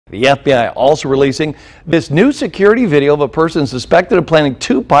The FBI also releasing this new security video of a person suspected of planting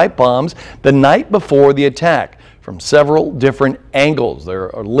 2 pipe bombs the night before the attack from several different angles.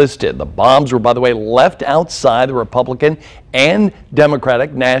 They're listed. The bombs were, by the way, left outside the Republican and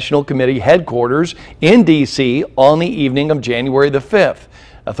Democratic National Committee headquarters in D.C. on the evening of January the 5th.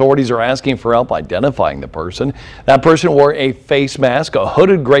 Authorities are asking for help identifying the person. That person wore a face mask, a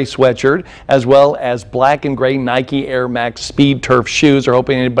hooded gray sweatshirt, as well as black and gray Nike Air Max Speed Turf shoes. They're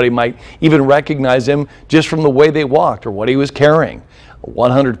hoping anybody might even recognize him just from the way they walked or what he was carrying. A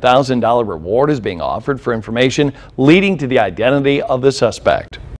 $100,000 reward is being offered for information leading to the identity of the suspect.